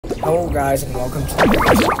Hello guys and welcome to the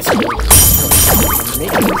episode. I'm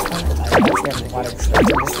making this one because I actually have a lot of trades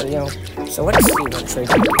in this video. So let's see what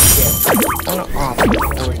trades we can get on an offer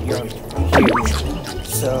for your huge.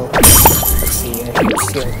 So let's see, a huge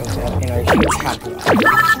seal and a huge happy hour.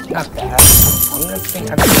 Not bad. I'm gonna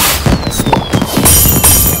think I can get this one.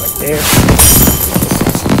 Yeah, right there.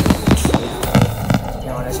 To be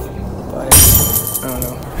honest, but I don't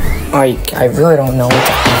know. I really don't know what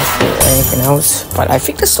to ask or anything else, but I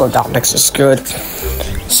think the sword optics is good,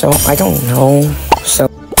 so I don't know. So,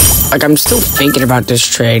 like, I'm still thinking about this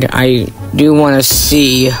trade. I do want to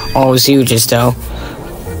see all those huges, though.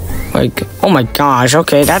 Like, oh my gosh,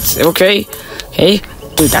 okay, that's, okay. Hey,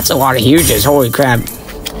 dude, that's a lot of huges, holy crap.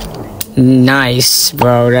 Nice,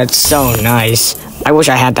 bro, that's so nice. I wish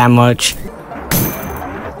I had that much.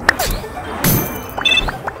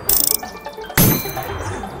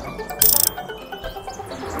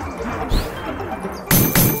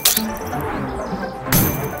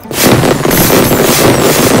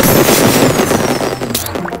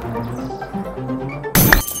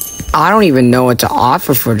 I don't even know what to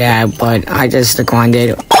offer for that, but I just declined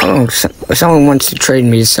it. Oh, someone wants to trade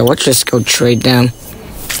me, so let's just go trade them.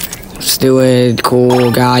 Let's do it.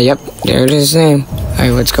 Cool guy. Yep, there it is. His name.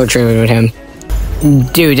 Alright, let's go trade with him.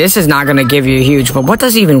 Dude, this is not gonna give you a huge, but what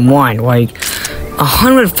does he even want? Like,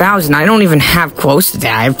 100,000? I don't even have close to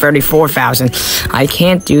that. I have 34,000. I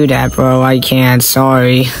can't do that, bro. I can't.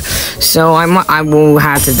 Sorry. So I will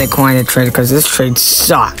have to decline the trade because this trade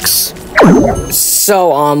sucks. So,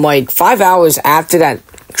 like 5 hours after that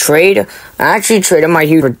trade, I actually traded my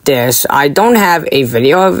huge for this. I don't have a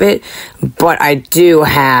video of it, but I do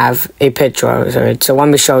have a picture of it. So let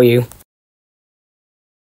me show you.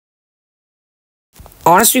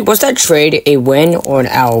 Honestly, was that trade a win or an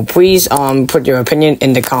L? Please, put your opinion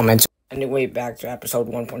in the comments. Anyway, back to episode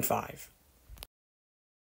 1.5.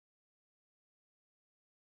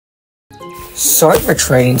 Sorry for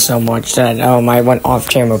trading so much that I went off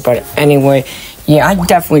camera, but anyway, yeah, I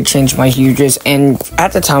definitely changed my huges, and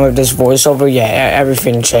at the time of this voiceover, yeah,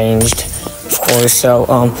 everything changed, of course. So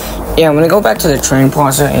yeah, I'm gonna go back to the trading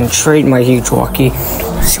plaza and trade my huge walkie.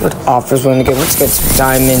 See what offers we're gonna get. Let's get some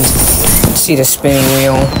diamonds. Let's see the spinning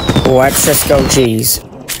wheel. Let's just go G's.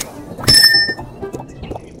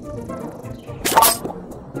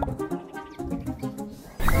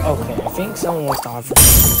 Okay, I think someone wants to offer me a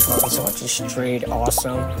huge lucky, so let's just trade.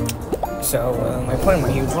 Awesome. So, I put in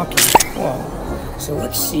my huge lucky. Whoa. So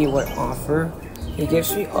let's see what offer he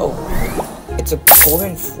gives me. Oh, it's a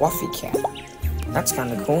golden fluffy cat. That's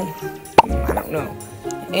kind of cool. I don't know.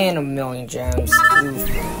 And 1,000,000 gems. Oof.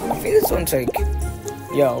 I think this one's like,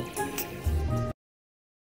 yo,